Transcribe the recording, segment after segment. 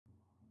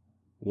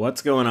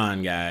What's going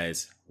on,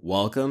 guys?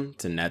 Welcome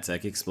to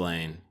NetSec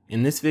Explain.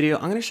 In this video,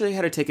 I'm going to show you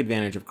how to take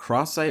advantage of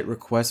cross-site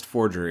request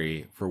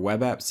forgery for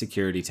web app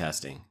security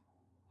testing.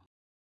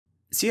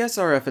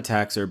 Csrf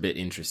attacks are a bit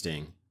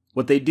interesting.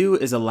 What they do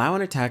is allow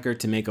an attacker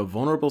to make a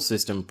vulnerable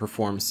system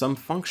perform some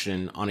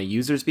function on a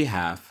user's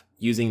behalf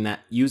using that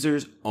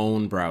user's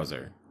own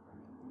browser.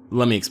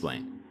 Let me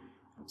explain.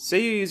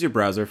 Say you use your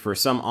browser for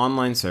some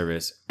online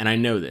service, and I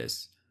know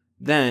this.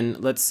 Then,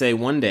 let's say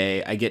one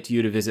day I get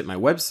you to visit my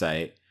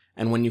website,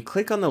 and when you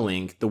click on the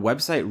link, the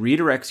website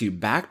redirects you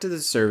back to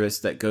the service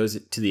that goes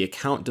to the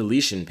account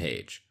deletion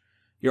page.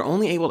 You're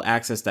only able to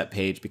access that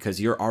page because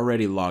you're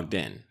already logged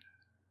in.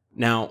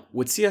 Now,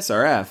 with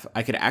Csrf,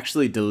 I could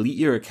actually delete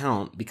your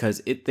account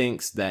because it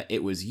thinks that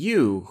it was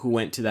you who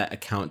went to that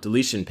account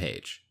deletion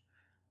page.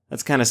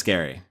 That's kind of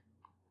scary.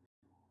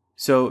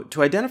 So,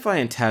 to identify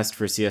and test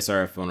for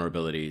Csrf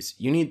vulnerabilities,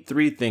 you need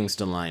three things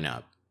to line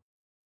up.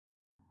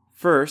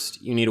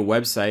 First, you need a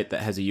website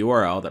that has a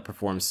URL that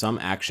performs some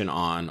action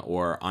on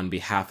or on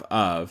behalf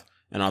of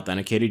an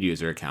authenticated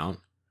user account.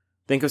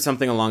 Think of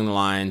something along the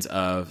lines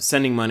of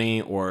sending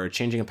money or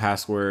changing a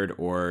password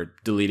or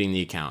deleting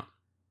the account.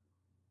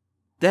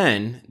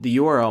 Then, the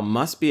URL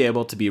must be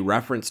able to be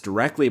referenced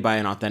directly by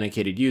an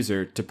authenticated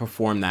user to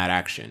perform that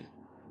action.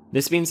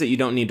 This means that you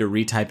don't need to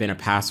retype in a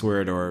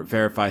password or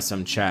verify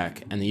some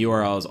check, and the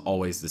URL is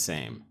always the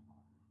same.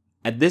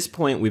 At this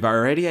point, we've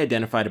already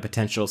identified a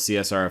potential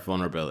Csrf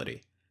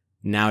vulnerability.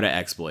 Now to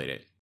exploit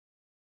it.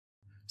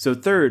 So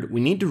third, we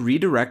need to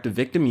redirect a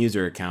victim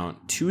user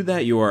account to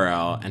that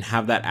URL and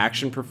have that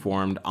action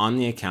performed on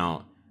the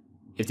account.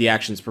 If the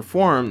action is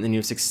performed, then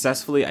you've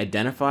successfully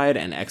identified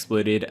and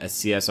exploited a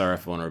Csrf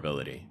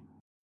vulnerability.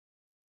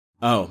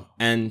 Oh,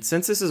 and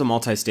since this is a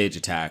multi-stage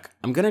attack,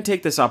 I'm going to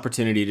take this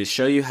opportunity to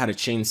show you how to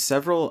chain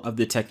several of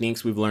the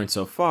techniques we've learned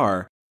so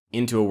far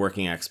into a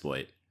working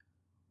exploit.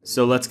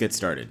 So let's get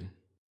started.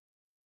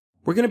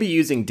 We're going to be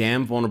using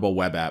Damn Vulnerable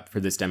Web App for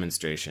this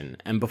demonstration,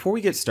 and before we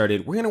get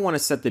started, we're going to want to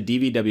set the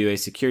DVWA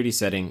security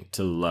setting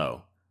to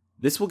low.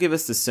 This will give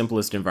us the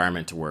simplest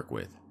environment to work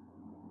with.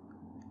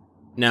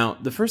 Now,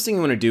 the first thing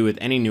you want to do with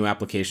any new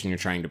application you're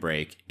trying to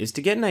break is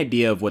to get an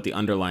idea of what the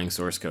underlying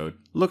source code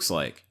looks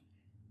like.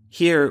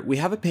 Here, we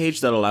have a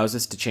page that allows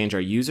us to change our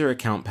user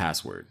account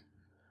password.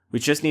 We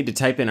just need to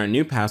type in our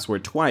new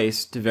password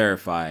twice to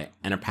verify,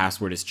 and our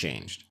password is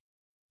changed.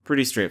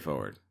 Pretty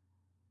straightforward.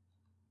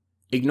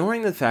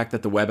 Ignoring the fact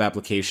that the web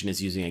application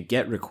is using a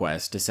GET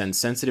request to send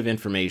sensitive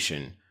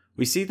information,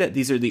 we see that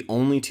these are the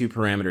only two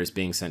parameters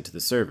being sent to the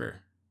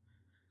server.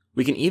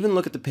 We can even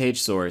look at the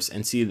page source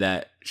and see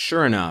that,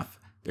 sure enough,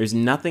 there's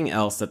nothing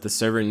else that the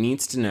server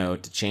needs to know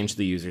to change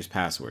the user's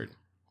password.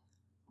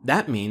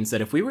 That means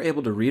that if we were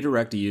able to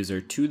redirect a user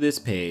to this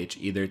page,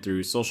 either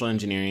through social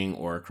engineering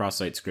or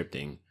cross-site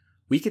scripting,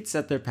 we could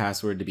set their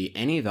password to be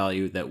any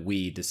value that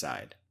we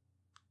decide.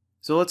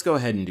 So let's go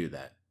ahead and do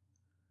that.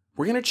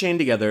 We're going to chain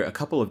together a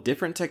couple of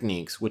different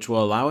techniques which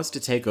will allow us to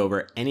take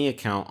over any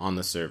account on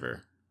the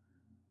server.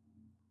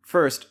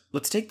 First,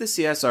 let's take the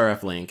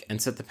Csrf link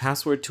and set the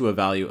password to a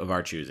value of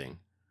our choosing.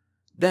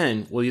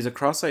 Then, we'll use a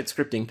cross-site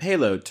scripting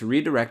payload to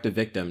redirect a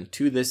victim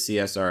to this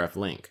Csrf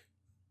link.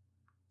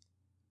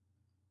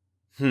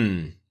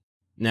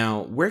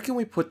 Now, where can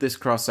we put this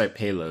cross-site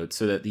payload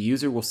so that the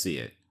user will see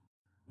it?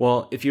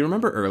 Well, if you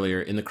remember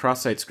earlier in the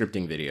cross-site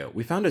scripting video,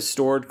 we found a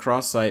stored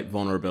cross-site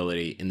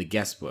vulnerability in the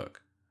guest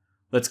book.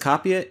 Let's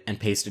copy it and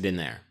paste it in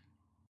there.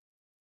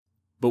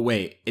 But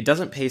wait, it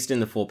doesn't paste in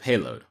the full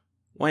payload.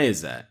 Why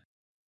is that?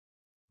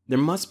 There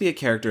must be a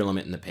character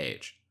limit in the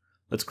page.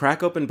 Let's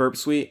crack open Burp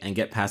Suite and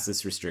get past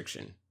this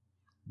restriction.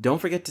 Don't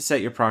forget to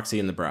set your proxy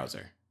in the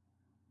browser.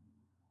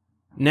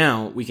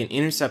 Now, we can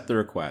intercept the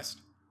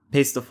request.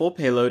 Paste the full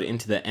payload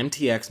into the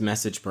MTX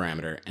message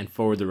parameter and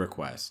forward the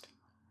request.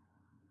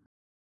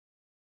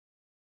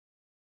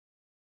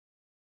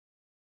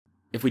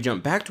 If we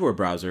jump back to our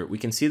browser, we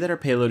can see that our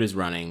payload is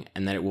running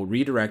and that it will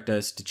redirect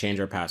us to change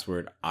our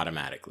password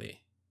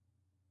automatically.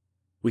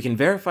 We can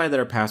verify that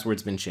our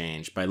password's been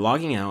changed by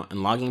logging out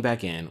and logging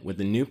back in with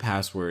the new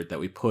password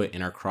that we put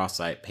in our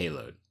cross-site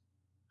payload.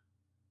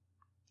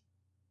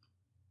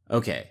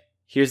 Okay,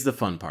 here's the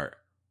fun part.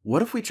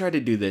 What if we try to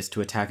do this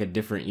to attack a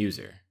different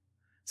user?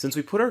 Since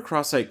we put our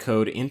cross-site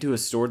code into a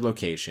stored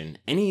location,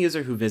 any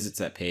user who visits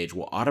that page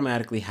will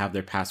automatically have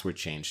their password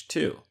changed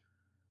too.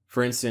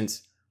 For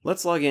instance,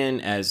 let's log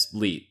in as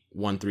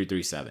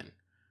Leet1337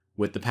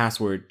 with the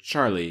password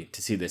Charlie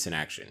to see this in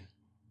action.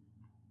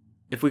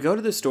 If we go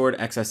to the stored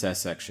XSS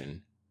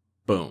section,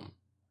 boom,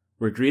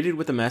 we're greeted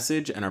with a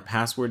message and our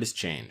password is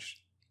changed.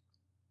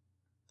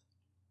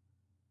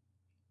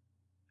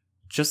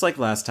 Just like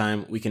last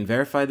time, we can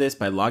verify this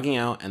by logging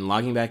out and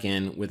logging back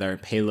in with our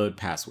payload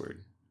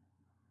password.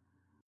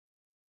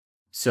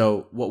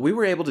 So what we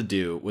were able to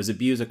do was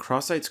abuse a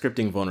cross-site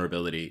scripting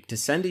vulnerability to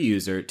send a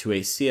user to a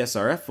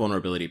Csrf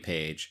vulnerability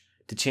page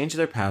to change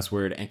their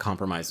password and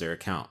compromise their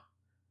account.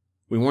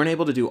 We weren't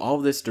able to do all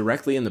of this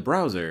directly in the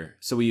browser,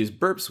 so we used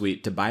Burp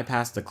Suite to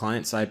bypass the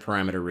client-side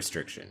parameter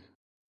restriction.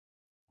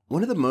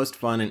 One of the most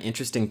fun and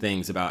interesting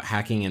things about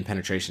hacking and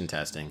penetration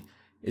testing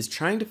is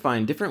trying to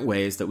find different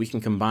ways that we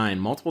can combine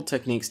multiple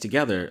techniques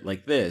together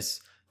like this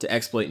to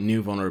exploit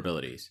new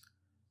vulnerabilities,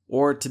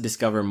 or to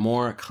discover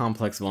more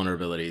complex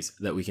vulnerabilities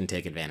that we can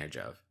take advantage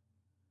of.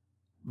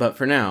 But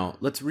for now,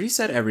 let's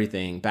reset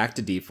everything back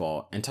to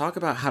default and talk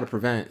about how to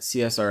prevent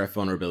CSRF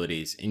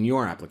vulnerabilities in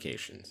your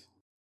applications.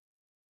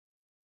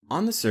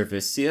 On the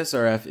surface,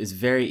 CSRF is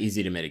very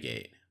easy to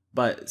mitigate,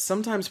 but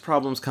sometimes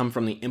problems come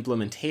from the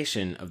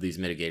implementation of these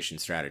mitigation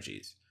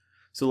strategies.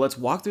 So let's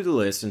walk through the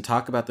list and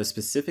talk about the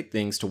specific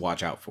things to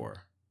watch out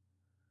for.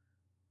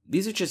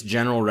 These are just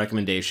general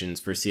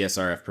recommendations for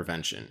CSRF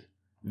prevention.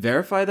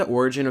 Verify the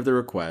origin of the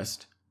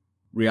request,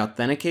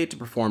 reauthenticate to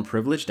perform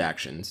privileged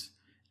actions,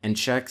 and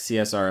check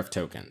CSRF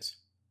tokens.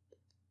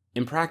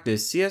 In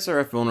practice,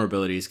 CSRF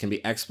vulnerabilities can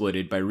be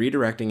exploited by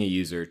redirecting a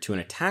user to an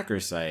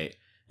attacker site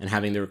and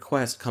having the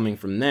request coming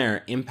from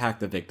there impact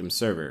the victim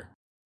server.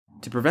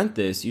 To prevent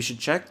this, you should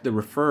check the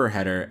referrer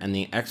header and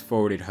the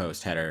X-forwarded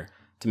host header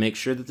to make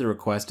sure that the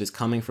request is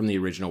coming from the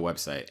original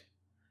website.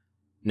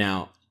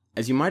 Now,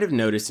 as you might have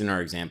noticed in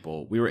our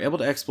example, we were able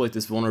to exploit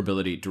this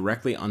vulnerability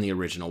directly on the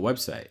original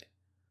website.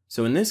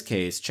 So in this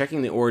case,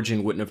 checking the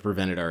origin wouldn't have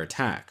prevented our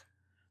attack.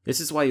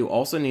 This is why you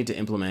also need to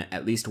implement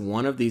at least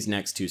one of these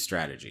next two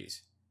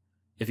strategies.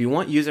 If you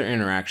want user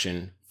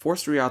interaction,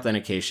 forced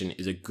reauthentication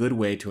is a good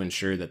way to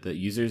ensure that the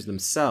users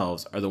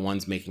themselves are the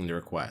ones making the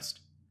request.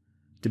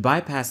 To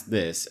bypass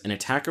this, an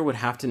attacker would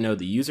have to know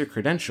the user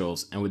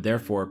credentials and would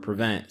therefore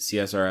prevent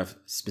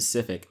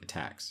CSRF-specific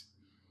attacks.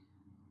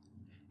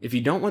 If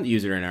you don't want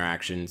user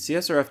interaction,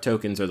 CSRF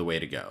tokens are the way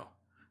to go.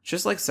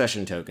 Just like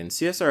session tokens,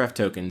 CSRF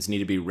tokens need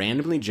to be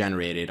randomly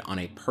generated on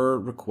a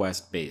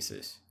per-request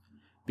basis,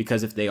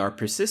 because if they are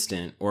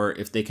persistent, or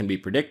if they can be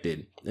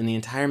predicted, then the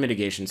entire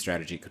mitigation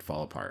strategy could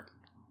fall apart.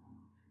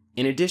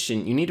 In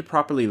addition, you need to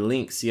properly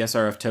link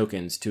CSRF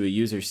tokens to a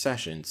user's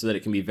session so that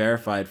it can be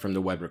verified from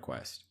the web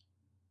request.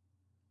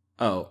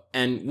 Oh,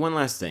 and one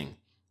last thing.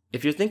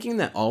 If you're thinking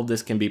that all of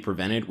this can be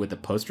prevented with a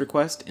post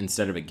request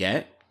instead of a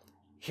GET,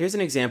 here's an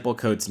example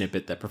code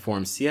snippet that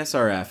performs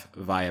CSRF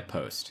via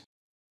post.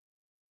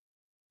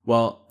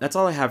 Well, that's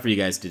all I have for you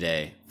guys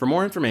today. For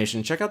more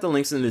information, check out the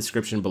links in the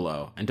description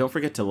below, and don't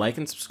forget to like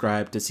and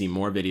subscribe to see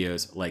more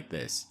videos like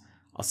this.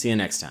 I'll see you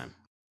next time.